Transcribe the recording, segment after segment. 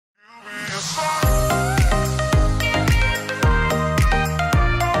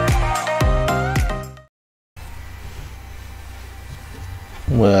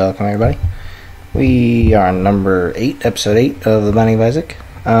Welcome everybody. We are on number 8, episode 8 of the Binding of Isaac.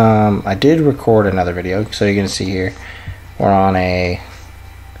 I did record another video, so you're going to see here we're on a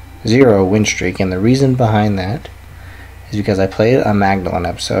 0 win streak, and the reason behind that is because I played a Magdalene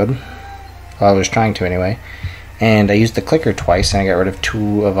episode. Well, I was trying to anyway, and I used the clicker twice and I got rid of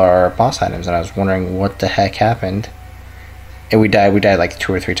 2 of our boss items, and I was wondering what the heck happened. And we died like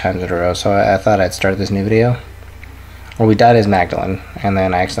 2 or 3 times in a row, so I thought I'd start this new video. Well, we died as Magdalene, and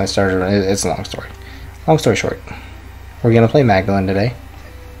then I accidentally started. It's a long story. Long story short, we're gonna play Magdalene today.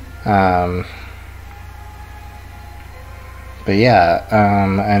 But yeah,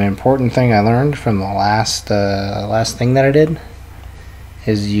 an important thing I learned from the last thing that I did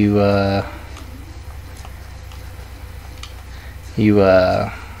is it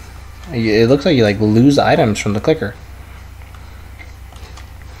looks like you lose items from the clicker.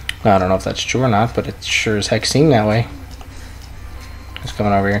 I don't know if that's true or not, but it sure as heck seemed that way. Who's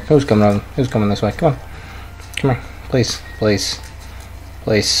coming over here? Who's coming over? Who's coming this way? Come on. Come here. Please. Please.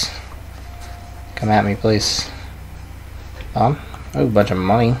 Please. Come at me, please. Oh, a bunch of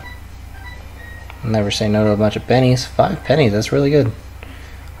money. I'll never say no to a bunch of pennies. 5 pennies, that's really good.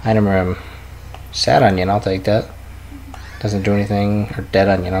 Item room. Sad onion, I'll take that. Doesn't do anything. Or dead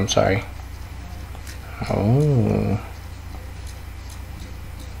onion, I'm sorry. Oh.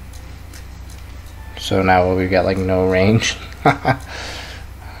 So now we've got no range.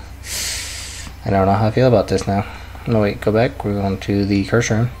 I don't know how I feel about this now. No, wait, go back. We're going to the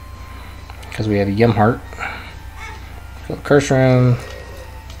curse room because we have a yum heart. So curse room.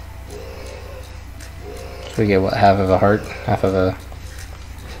 So we get what, half of a heart, half of a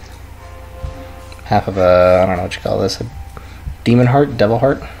I don't know what you call this, a demon heart, devil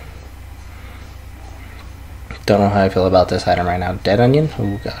heart. Don't know how I feel about this item right now. Dead onion.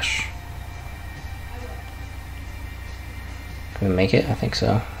 Oh gosh. Can we make it? I think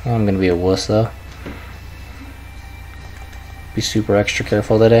so. Well, I'm gonna be a wuss though. Be super extra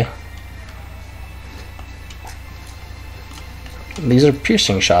careful today. These are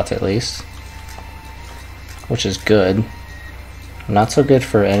piercing shots at least, which is good. Not so good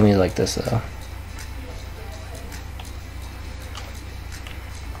for enemies like this though.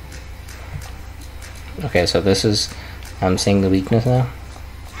 Okay, so this is, I'm seeing the weakness now.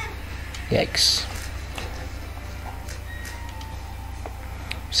 Yikes.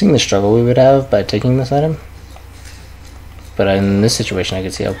 Seeing the struggle we would have by taking this item, but in this situation I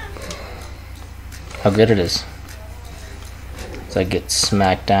could see how good it is. So I get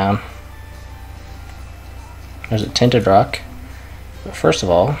smacked down. There's a tinted rock, but first of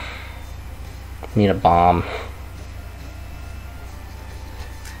all, we need a bomb.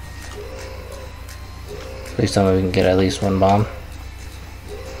 Please tell me we can get at least 1 bomb.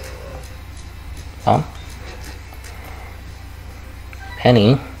 Bomb?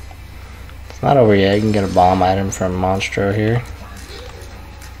 Penny. It's not over yet. You can get a bomb item from Monstro here.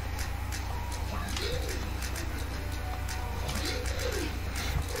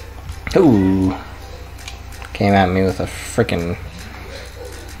 Ooh. Came at me with a frickin'.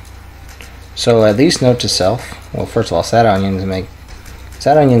 So at least note to self. Well, first of all, sad onions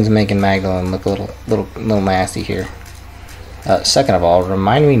making Magdalene look a little nasty here. Second of all,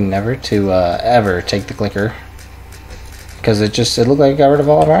 remind me never to ever take the clicker, because it looked like it got rid of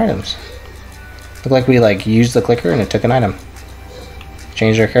all of our items. Looked like we used the clicker and it took an item.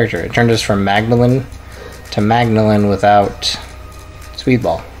 Changed our character. It turned us from Magdalene to Magdalene without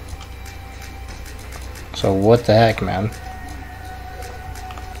Speedball. So what the heck, man?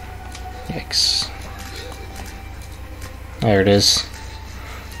 Yikes. There it is.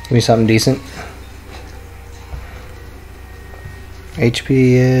 Give me something decent.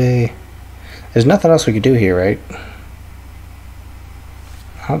 HPA. There's nothing else we could do here, right?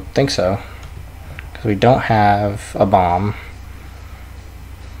 I don't think so, because we don't have a bomb.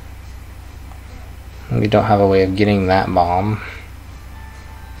 We don't have a way of getting that bomb.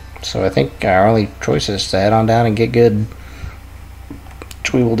 So I think our only choice is to head on down and get good,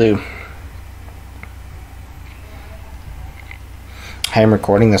 which we will do. I am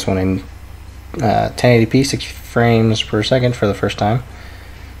recording this one in 1080p, 60 frames per second for the first time.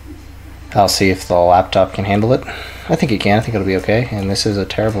 I'll see if the laptop can handle it. I think it can. I think it'll be okay. And this is a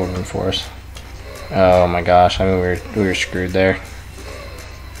terrible room for us. Oh my gosh! I mean, we were screwed there.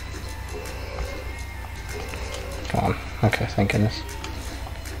 Come on. Okay, thank goodness.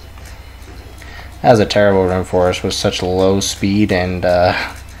 That was a terrible room for us with such low speed and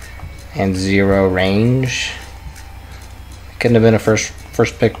 0 range. It couldn't have been a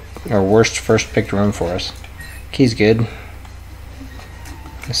first pick or worst first picked room for us. Key's good.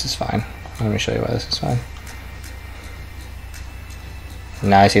 This is fine. Let me show you why this is fine.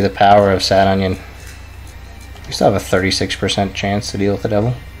 Now I see the power of Sad Onion. We still have a 36% chance to deal with the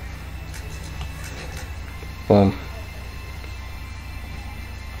devil. Boom.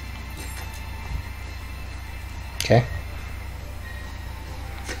 Okay.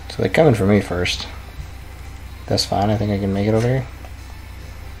 So they're coming for me first. That's fine. I think I can make it over here.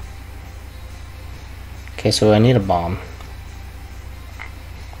 Okay, so I need a bomb.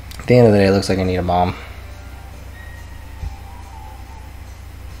 At the end of the day, it looks like I need a bomb.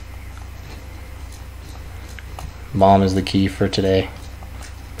 Bomb is the key for today.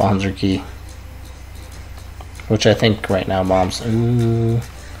 Bombs are key. Which I think right now bombs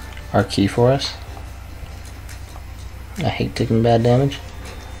are key for us. I hate taking bad damage.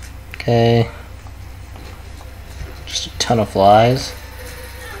 Okay. Just a ton of flies.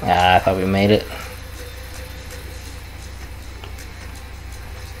 Ah, I thought we made it.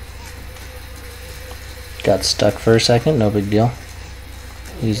 Got stuck for a second, no big deal.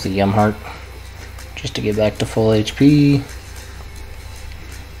 Use the Yum Heart just to get back to full HP.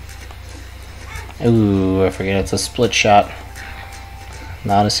 Ooh, I forget it's a split shot.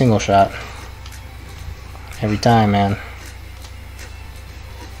 Not a single shot. Every time, man.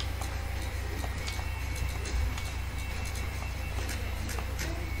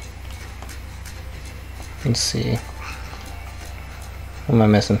 Let's see. Who am I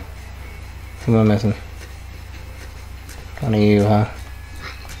missing? Who am I missing? One of you, huh?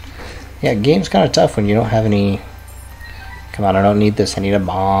 Yeah, game's kind of tough when you don't have any... Come on, I don't need this. I need a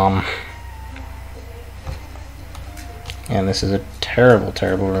bomb. And this is a terrible,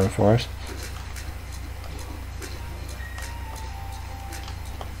 terrible room for us.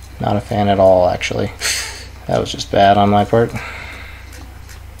 Not a fan at all, actually. That was just bad on my part.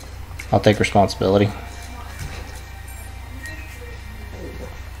 I'll take responsibility.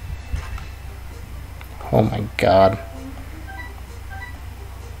 Oh my god.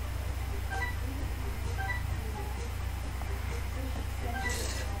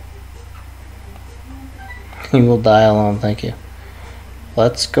 You will die alone, thank you.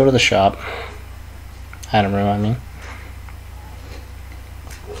 Let's go to the shop. Item room, I mean.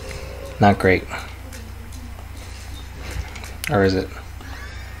 Not great. Or is it?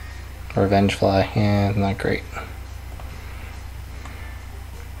 Revenge fly, yeah, not great.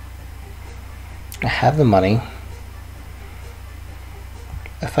 I have the money.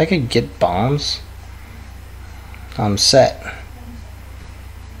 If I could get bombs, I'm set.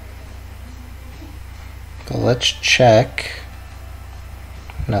 But let's check.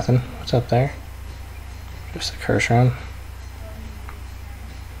 Nothing. What's up there? Just a curse room.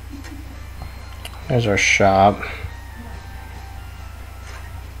 There's our shop.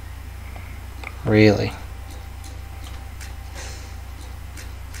 Really?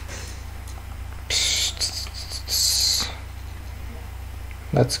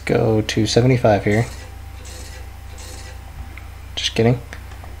 Let's go to 75 here. Just kidding.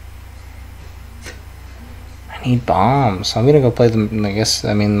 I need bombs. I'm gonna go play them. I guess,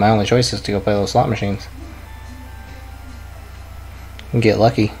 I mean, my only choice is to go play those slot machines. And get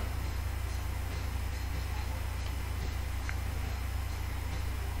lucky.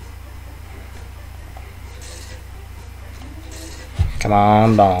 Come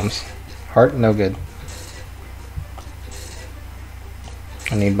on, bombs. Heart, no good.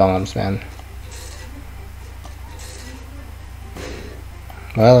 I need bombs, man.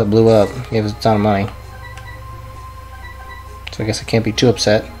 Well, it blew up. Gave us a ton of money. So I guess I can't be too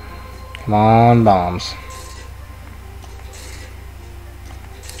upset. Come on, bombs.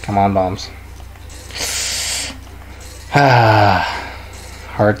 Come on, bombs.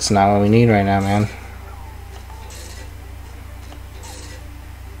 Heart's not what we need right now, man.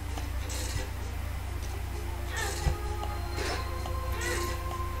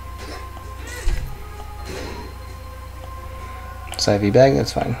 IV bag,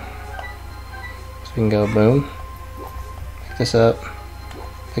 that's fine. So we can go boom. Pick this up.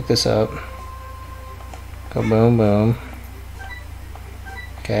 Pick this up. Go boom, boom.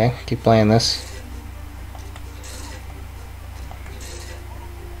 Okay, keep playing this.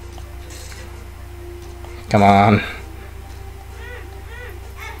 Come on.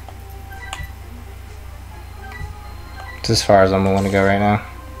 It's as far as I'm willing to go right now.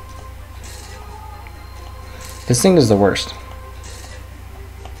 This thing is the worst.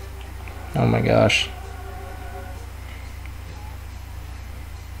 Oh my gosh.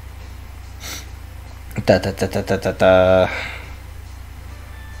 Da da da da da da da.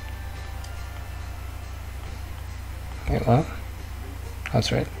 Wait, what?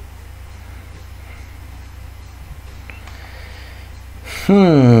 That's right.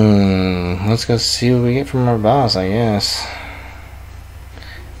 Let's go see what we get from our boss, I guess.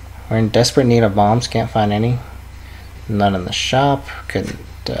 We're in desperate need of bombs. Can't find any. None in the shop. Couldn't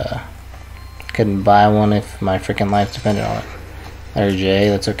buy one if my freaking life depended on it. Letter J.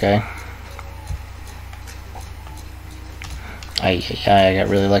 That's okay. I got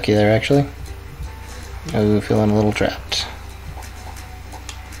really lucky there, actually. Oh, feeling a little trapped.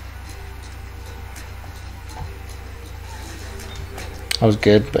 That was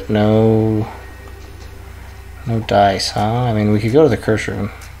good, but no dice, huh? I mean, we could go to the curse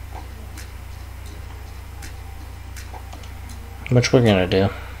room, which we're gonna do.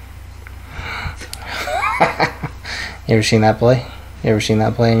 You ever seen that play? You ever seen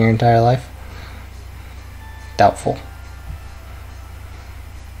that play in your entire life? Doubtful.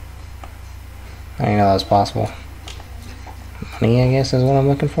 I didn't know that was possible. Money, I guess, is what I'm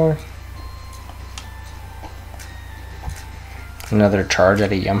looking for. Another charge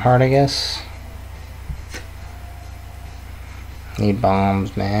at a Yumheart, I guess. Need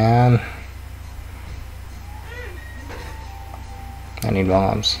bombs, man. I need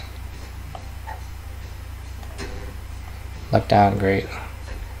bombs. Luck down, great.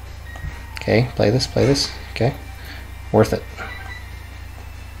 Okay, play this. Okay. Worth it.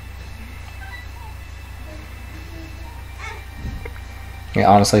 I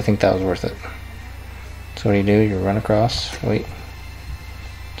honestly think that was worth it. So what do? You run across. Wait.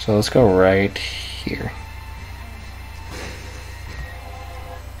 So let's go right here.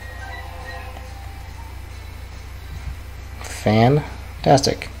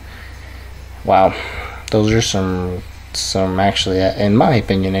 Fantastic. Wow. Those are some actually, in my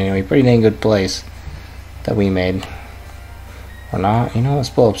opinion anyway, pretty dang good plays that we made. Or not. You know, let's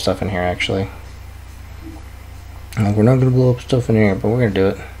blow up stuff in here actually. We're not going to blow up stuff in here, but we're going to do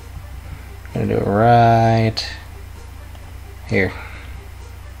it. We're going to do it right here.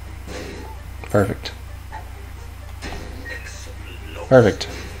 Perfect. Perfect.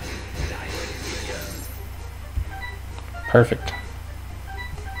 Perfect.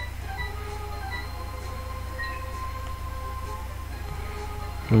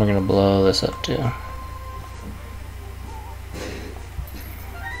 And we're going to blow this up too.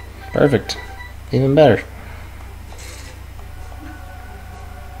 Perfect. Even better.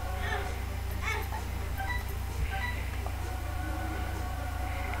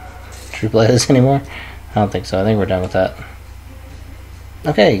 Should we play this anymore? I don't think so. I think we're done with that.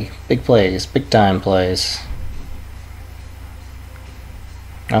 Okay, big plays, big time plays.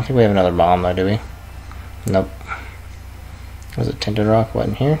 I don't think we have another bomb though, do we? Nope. Was it Tinted Rock?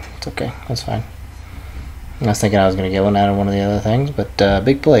 Wasn't here? It's okay, that's fine. I was thinking I was going to get one out of one of the other things, but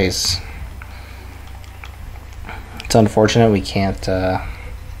big plays. It's unfortunate we can't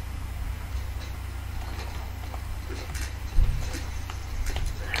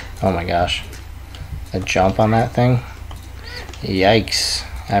oh my gosh. The jump on that thing. Yikes.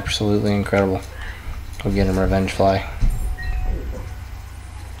 Absolutely incredible. We'll get him Revenge Fly.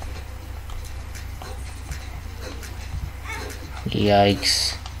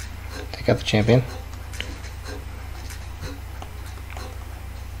 Yikes. Take out the champion.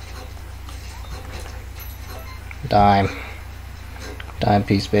 Dime. Dime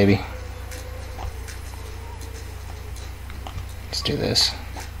piece, baby. Let's do this.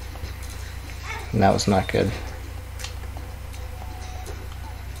 And that was not good.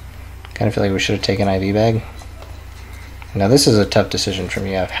 Kind of feel like we should have taken IV bag. Now this is a tough decision for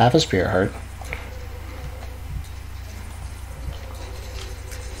me. I have half a Spirit Heart.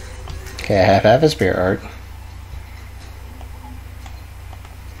 Okay, I have half a Spirit Heart.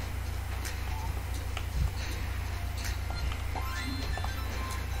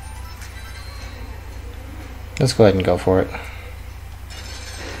 Let's go ahead and go for it.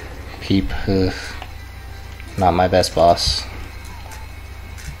 Peep. Ugh. Not my best boss.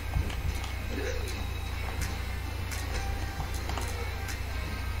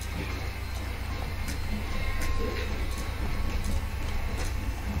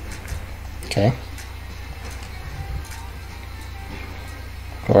 Okay.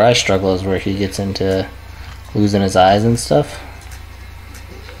 Where I struggle is where he gets into losing his eyes and stuff.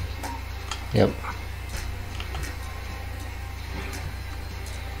 Yep.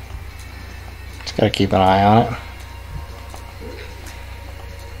 Just gotta keep an eye on it.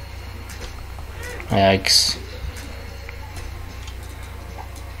 Yikes.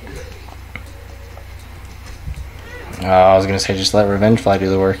 Oh, I was gonna say just let Revenge Fly do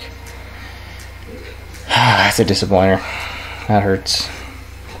the work. That's a disappointer. That hurts.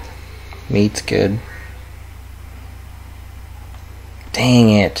 Meat's good. Dang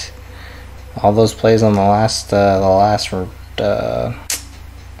it! All those plays on the last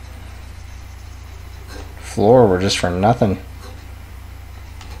floor were just for nothing.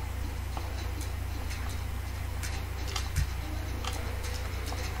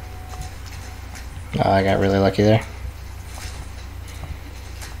 Oh, I got really lucky there.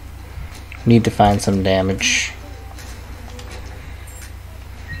 Need to find some damage.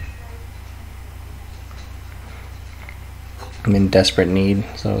 I'm in desperate need,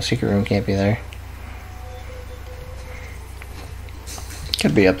 so secret room can't be there.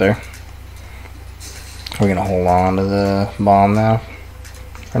 Could be up there. We're gonna hold on to the bomb now,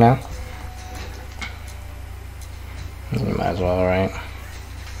 for now. You might as well, right?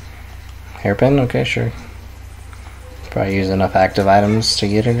 Hairpin? Okay, sure. Probably use enough active items to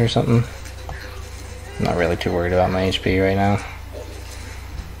get it or something. I'm not really too worried about my HP right now.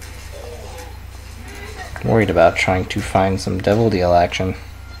 I'm worried about trying to find some Devil Deal action.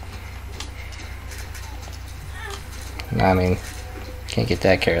 I mean, can't get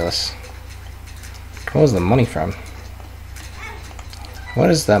that careless. What was the money from?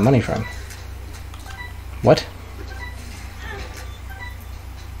 What is that money from? What?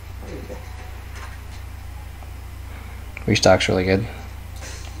 Restock's really good.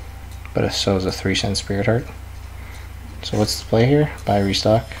 But so is a 3-cent Spirit Heart. So what's the play here? Buy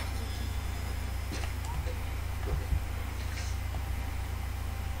restock.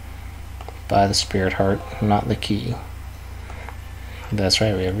 Buy the Spirit Heart, not the key. That's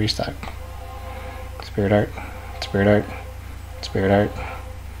right, we have restock. Spirit Heart, Spirit Heart, Spirit Heart,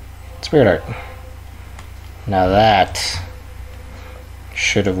 Spirit Heart. Now that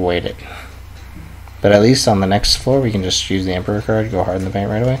should have waited. But at least on the next floor we can just use the Emperor card, go hard in the paint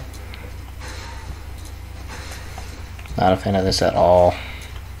right away. Not a fan of this at all.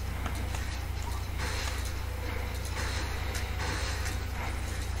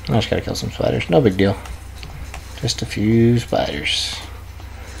 I just gotta kill some spiders, no big deal. Just a few spiders.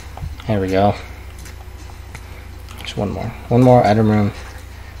 There we go. Just one more. One more item room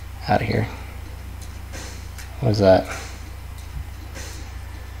out of here. What is that?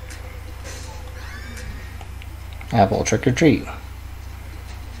 Apple trick or treat.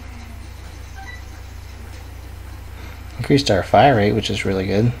 Increased our fire rate, which is really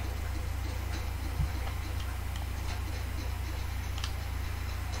good.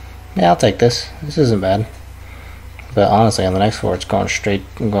 Yeah, I'll take this. This isn't bad. But honestly, on the next floor, it's going straight.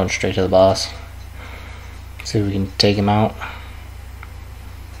 I'm going straight to the boss. See if we can take him out.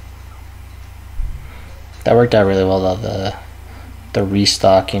 That worked out really well, though. The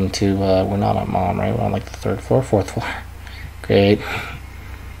restock into we're not on Mom, right? We're on like the 3rd floor, 4th floor. Great.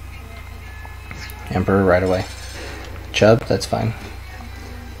 Emperor right away. Chub, that's fine.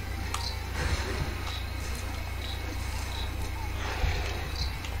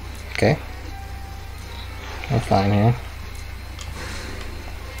 Okay. We're fine here.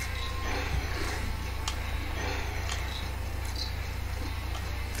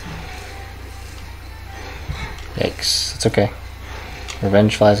 Yikes. It's okay.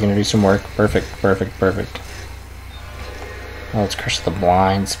 Revenge Fly is going to do some work. Perfect, perfect, perfect. Oh, let's crush the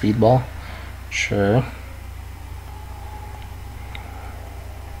blind speedball. Sure.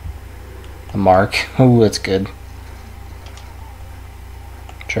 The mark. Ooh, that's good.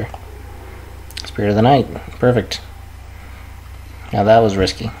 Sure. Spirit of the Night. Perfect. Now that was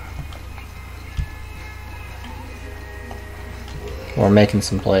risky. We're making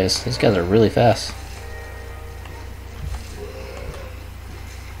some plays. These guys are really fast.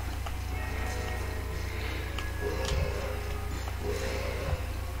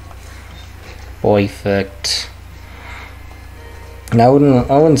 Perfect. Now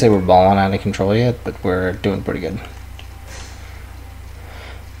I wouldn't say we're balling out of control yet, but we're doing pretty good.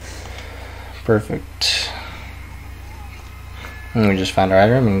 Perfect. And we just find our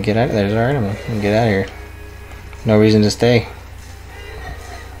item and get out. There's our item and get out of here. No reason to stay.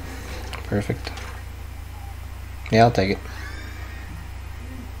 Perfect. Yeah, I'll take it.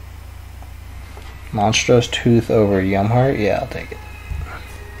 Monstrous Tooth over Yumheart. Yeah, I'll take it.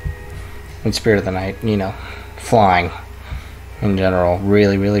 And Spirit of the Night, you know, flying in general,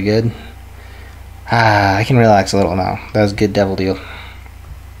 really, really good. Ah, I can relax a little now. That was a good Devil Deal.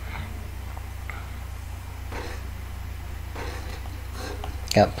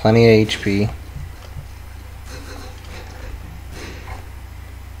 Got plenty of HP.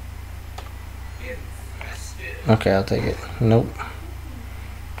 Okay, I'll take it. Nope.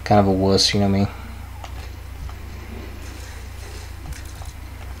 Kind of a wuss, you know me.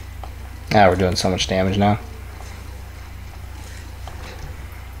 Ah, we're doing so much damage now.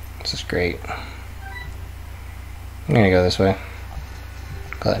 This is great. I'm gonna go this way.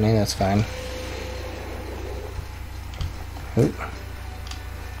 Gluttony, that's fine. Oop.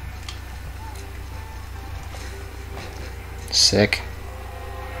 Sick.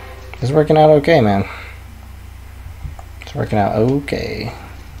 It's working out okay, man. It's working out okay.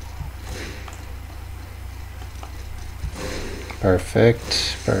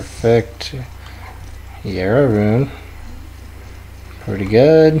 Perfect, perfect. Yarrow rune. Pretty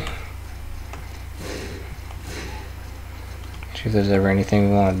good. See if there's ever anything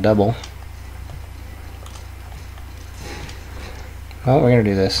we want to double. Oh, we're gonna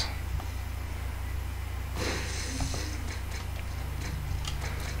do this.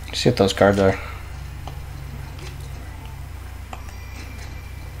 See what those cards are.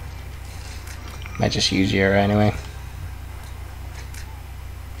 Might just use Yarrow anyway.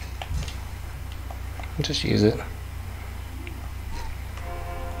 Just use it.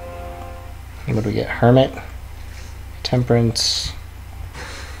 What do we get? Hermit, Temperance,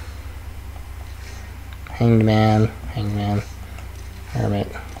 Hanged Man, Hermit.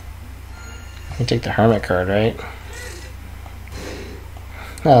 We take the Hermit card, right?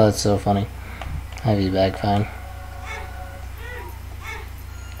 Oh, that's so funny. IV bag, fine.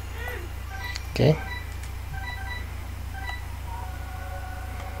 Okay.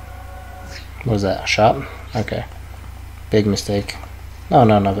 What was that? A shop? Okay. Big mistake. No,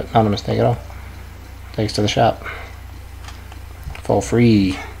 not a mistake at all. Takes to the shop. Full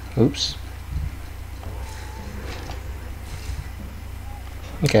free. Oops.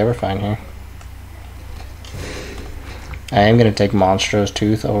 Okay, we're fine here. I am going to take Monstro's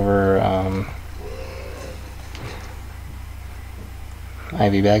Tooth over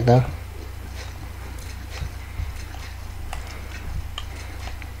IV bag though.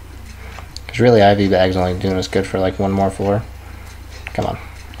 Because really IV bag's only doing us good for like one more floor. Come on,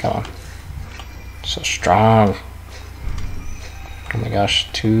 come on. So strong. Oh my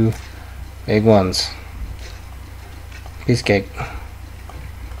gosh, 2 big ones. Piece of cake.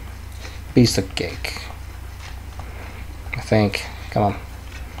 Piece of cake. I think. Come on.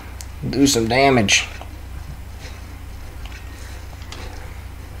 Do some damage.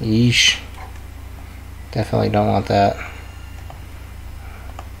 Yeesh. Definitely don't want that.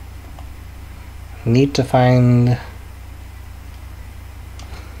 Need to find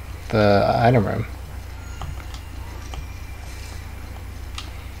the item room.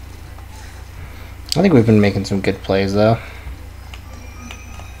 I think we've been making some good plays though.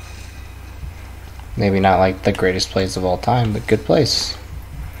 Maybe not like the greatest plays of all time, but good plays.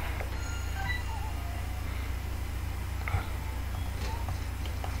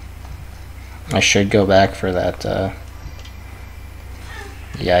 I should go back for that,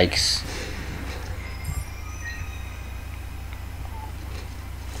 yikes.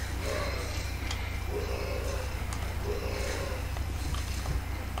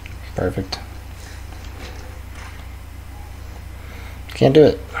 Perfect. Can't do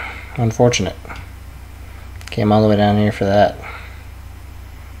it. Unfortunate. Came all the way down here for that.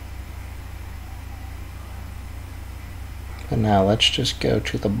 But now let's just go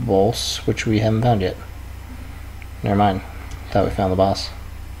to the boss, which we haven't found yet. Never mind. Thought we found the boss.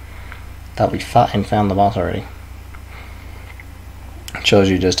 Thought we fought and found the boss already.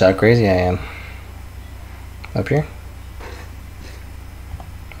 Shows you just how crazy I am. Up here?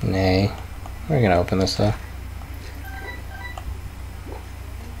 Nay. We're gonna open this though.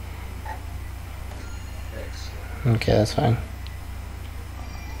 Okay, that's fine.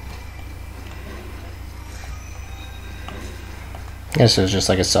 I guess it was just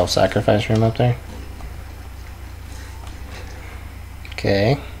like a self-sacrifice room up there.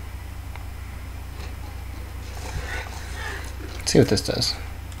 Okay. Let's see what this does.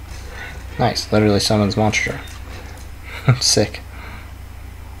 Nice, literally summons monster. Sick.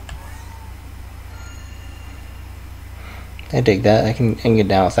 I dig that. I can get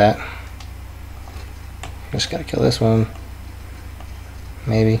down with that. Just gotta kill this one.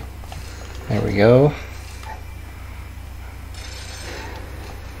 Maybe. There we go.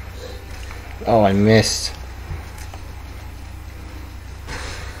 Oh, I missed.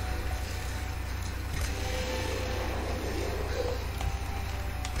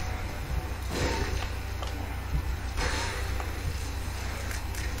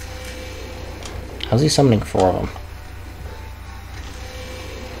 How's he summoning 4 of them?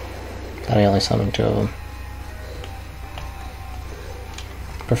 Thought he only summoned 2 of them.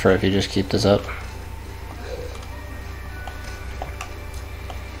 Prefer if you just keep this up.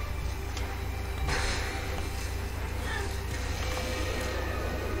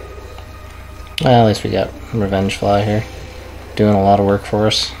 Well, at least we got Revenge Fly here, doing a lot of work for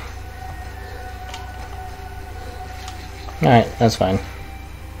us. Alright, that's fine.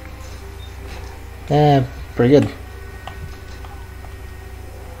 Yeah, pretty good.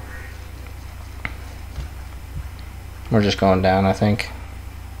 We're just going down, I think.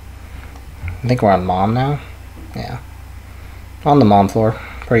 I think we're on Mom now. Yeah. On the Mom floor.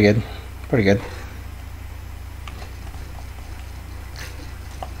 Pretty good. Pretty good.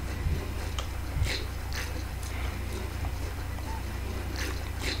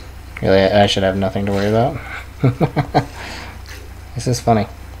 Really, I should have nothing to worry about. This is funny.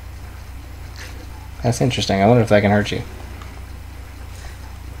 That's interesting. I wonder if that can hurt you.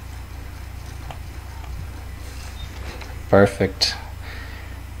 Perfect.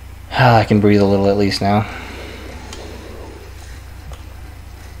 I can breathe a little at least now.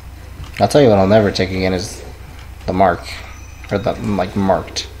 I'll tell you what I'll never take again is the mark. Or the, like,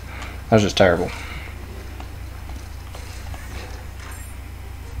 marked. That was just terrible.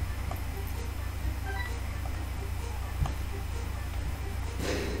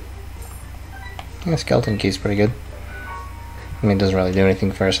 Yeah, skeleton key's pretty good. I mean, it doesn't really do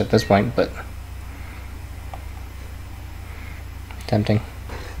anything for us at this point, but tempting.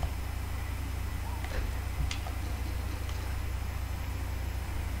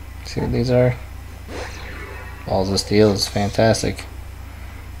 See what these are? Balls of steel is fantastic.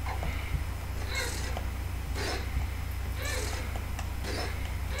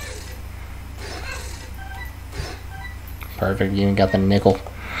 Perfect, you even got the nickel.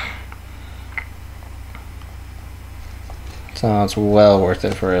 So it's well worth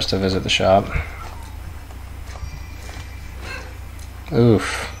it for us to visit the shop.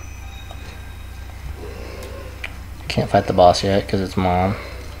 Oof. Can't fight the boss yet because it's Mom.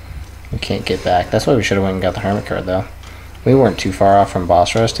 We can't get back. That's why we should have went and got the hermit card though. We weren't too far off from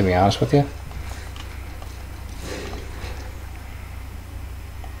boss rush, to be honest with you.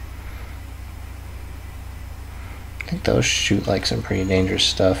 I think those shoot like some pretty dangerous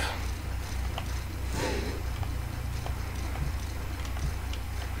stuff.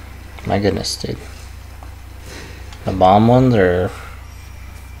 My goodness, dude. The bomb ones are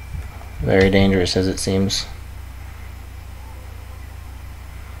very dangerous, as it seems.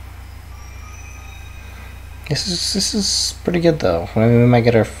 This is pretty good though. I mean, we might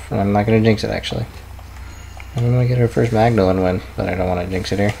get our. I'm not gonna jinx it actually. We might get our first Magdalene win, but I don't want to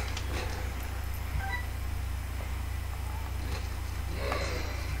jinx it here.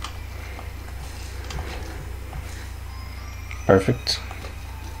 Perfect.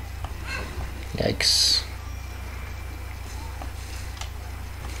 Yikes.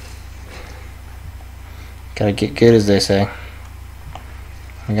 Gotta get good, as they say. Oh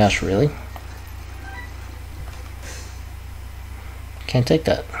my gosh, really? Can't take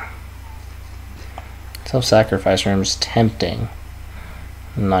that. Self-sacrifice room's tempting.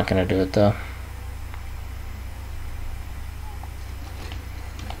 I'm not gonna do it though.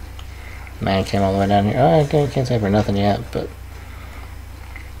 Man came all the way down here. Oh, I can't say for nothing yet, but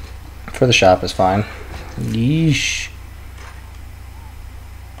for the shop is fine. Yeesh.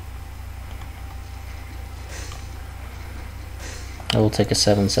 I will take a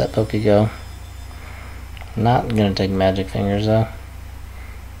 7-set Pokego. Not gonna take magic fingers though.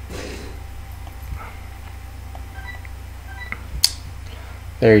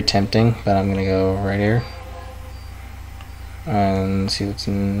 Very tempting, but I'm gonna go right here and see what's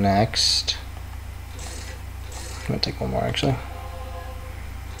next. I'm gonna take one more actually.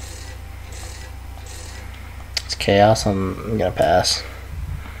 It's chaos. I'm gonna pass.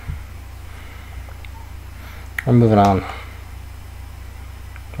 We're moving on.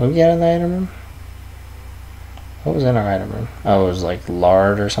 What did we get in the item room? What was in our item room? Oh, it was like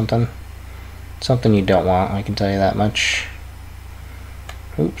lard or something. Something you don't want, I can tell you that much.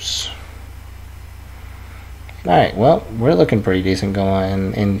 Oops. Alright, well, we're looking pretty decent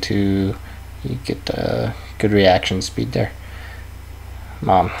going into... You get good reaction speed there.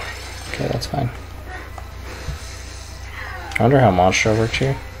 Mom. Okay, that's fine. I wonder how Monstro works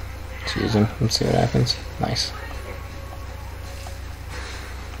here. Let's use him. Let's see what happens. Nice.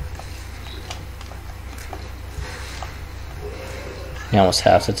 You almost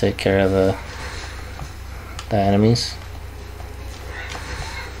have to take care of the enemies.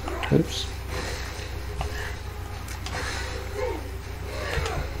 Oops.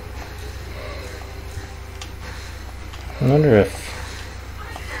 I wonder if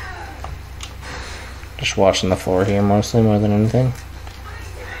just watching the floor here mostly more than anything.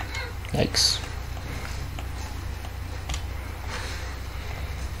 Yikes.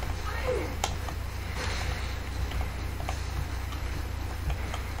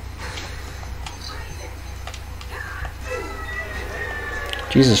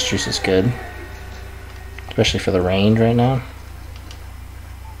 Jesus Juice is good, especially for the range right now.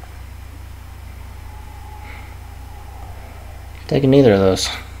 Taking neither of those.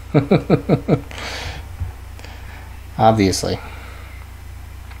 Obviously.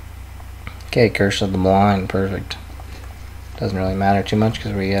 Okay, Curse of the Blind, perfect. Doesn't really matter too much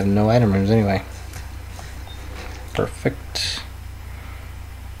because we have no item rooms anyway. Perfect.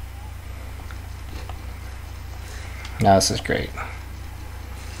 Now this is great.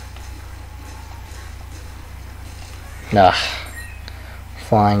 Nah.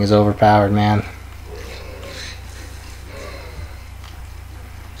 Flying is overpowered, man.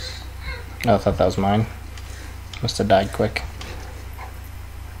 Oh, I thought that was mine. Must have died quick.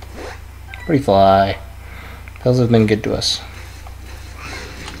 Pretty fly. Those have been good to us.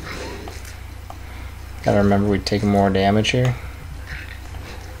 Gotta remember we'd take more damage here.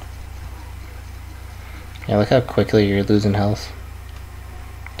 Yeah, look how quickly you're losing health.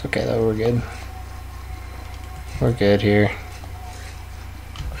 It's okay though, we're good. We're good here.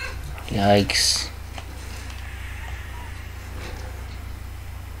 Yikes.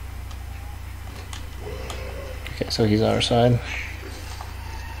 Okay, so he's our side.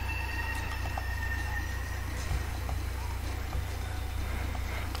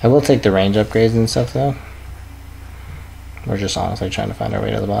 I will take the range upgrades and stuff though. We're just honestly trying to find our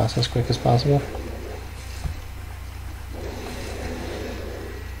way to the boss as quick as possible.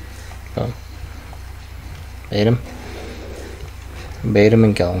 Boom. Bait him. Bait him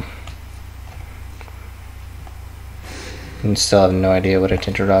and kill him. And still have no idea what a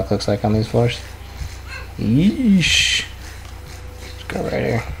tinted rock looks like on these floors. Yeesh. Let's go right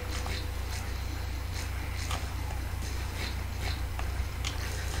here.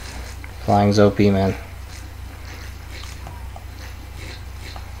 Flying's OP, man.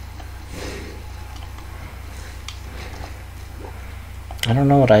 I don't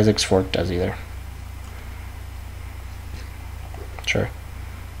know what Isaac's fork does either. Sure.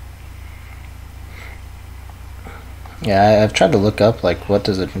 Yeah, I've tried to look up like what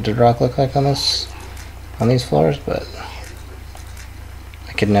does a tinted rock look like on these floors, but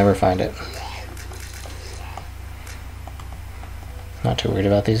I could never find it. Not too worried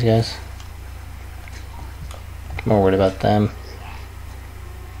about these guys. More worried about them.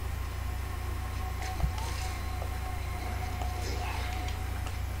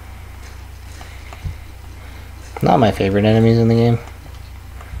 Not my favorite enemies in the game.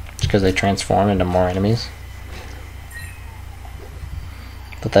 Just because they transform into more enemies.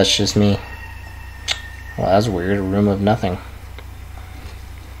 But that's just me. Well, that's weird. A room of nothing.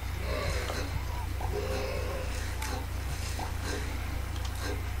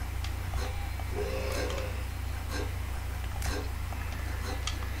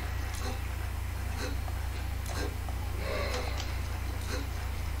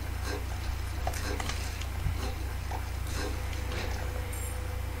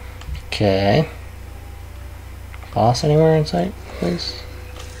 Okay. Boss anywhere in sight, please?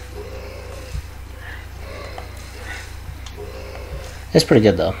 It's pretty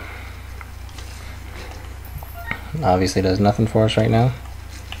good though. Obviously does nothing for us right now.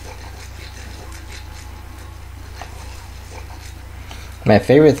 My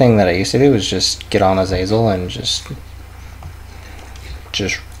favorite thing that I used to do was just get on Azazel and just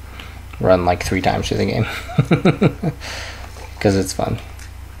run like 3 times through the game. Because it's fun.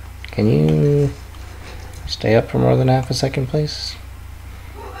 Can you stay up for more than half a second, please?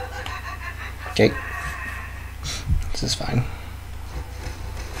 Okay. This is fine.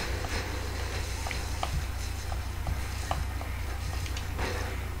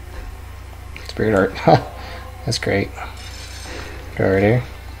 Spirit art. That's great. Go right here.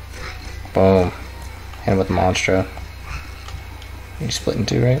 Boom. Hit him with the Monstro. You split in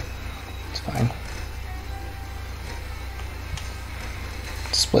 2, right? It's fine.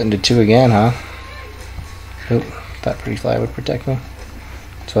 Split into 2 again, huh? Oop, that pretty fly would protect me.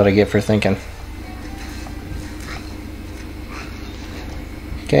 That's what I get for thinking.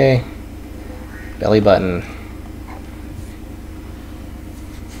 Okay. Belly button.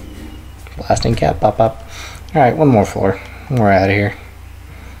 Blasting cap, pop up. Alright, one more floor. And we're out of here.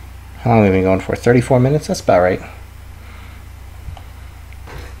 How long have we been going for? 34 minutes? That's about right.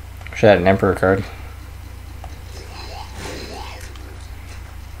 Should have had an Emperor card.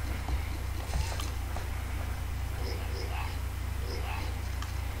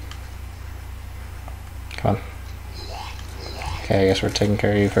 Come on. Okay, I guess we're taking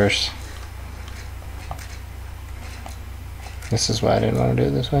care of you first. This is why I didn't want to do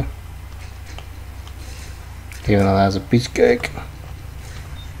it this way. Even though that was a piece of cake.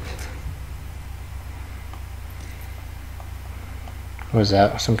 What is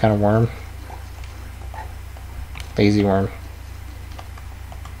that? Some kind of worm? Lazy worm.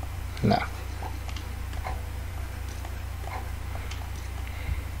 No.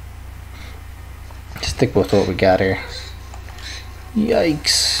 Stick with what we got here.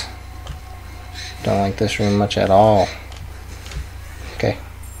 Yikes. Don't like this room much at all. Okay.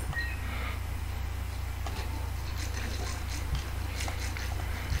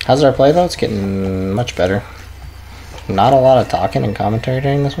 How's our play though? It's getting much better. Not a lot of talking and commentary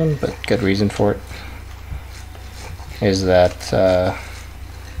during this one, but good reason for it. is that I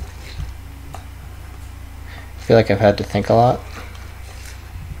feel like I've had to think a lot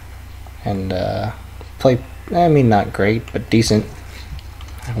and play. I mean, not great, but decent.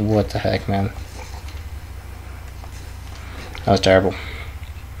 What the heck, man? That was terrible.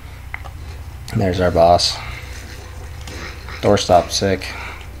 And there's our boss. Doorstop sick.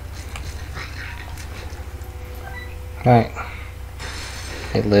 Alright.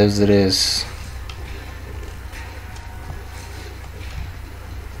 It lives, it is.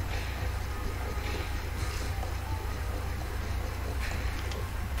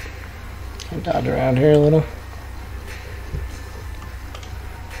 Can dodge around here a little.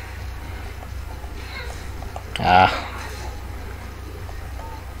 Ah.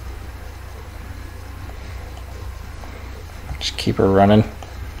 Just keep her running.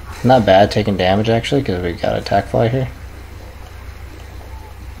 Not bad taking damage actually, because we got attack fly here.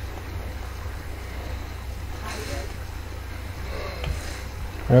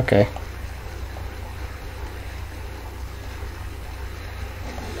 Okay.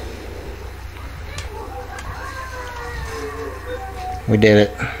 We did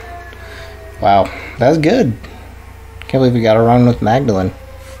it. Wow, that was good. Can't believe we got a run with Magdalene.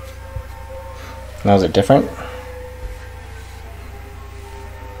 Now, is it different?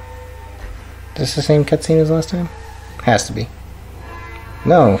 Is this the same cutscene as last time? Has to be.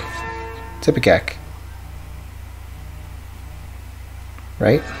 No. Tippecake.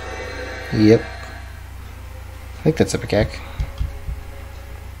 Right? Yep. I think that's Tippecake.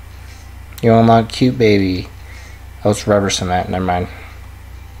 You unlock cute baby. Oh, it's rubber cement. Never mind.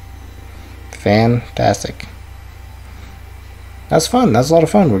 Fantastic. That's fun. That's a lot of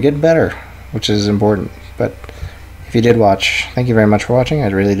fun. We're getting better, which is important. But if you did watch, thank you very much for watching. I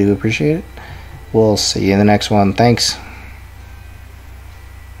really do appreciate it. We'll see you in the next one. Thanks.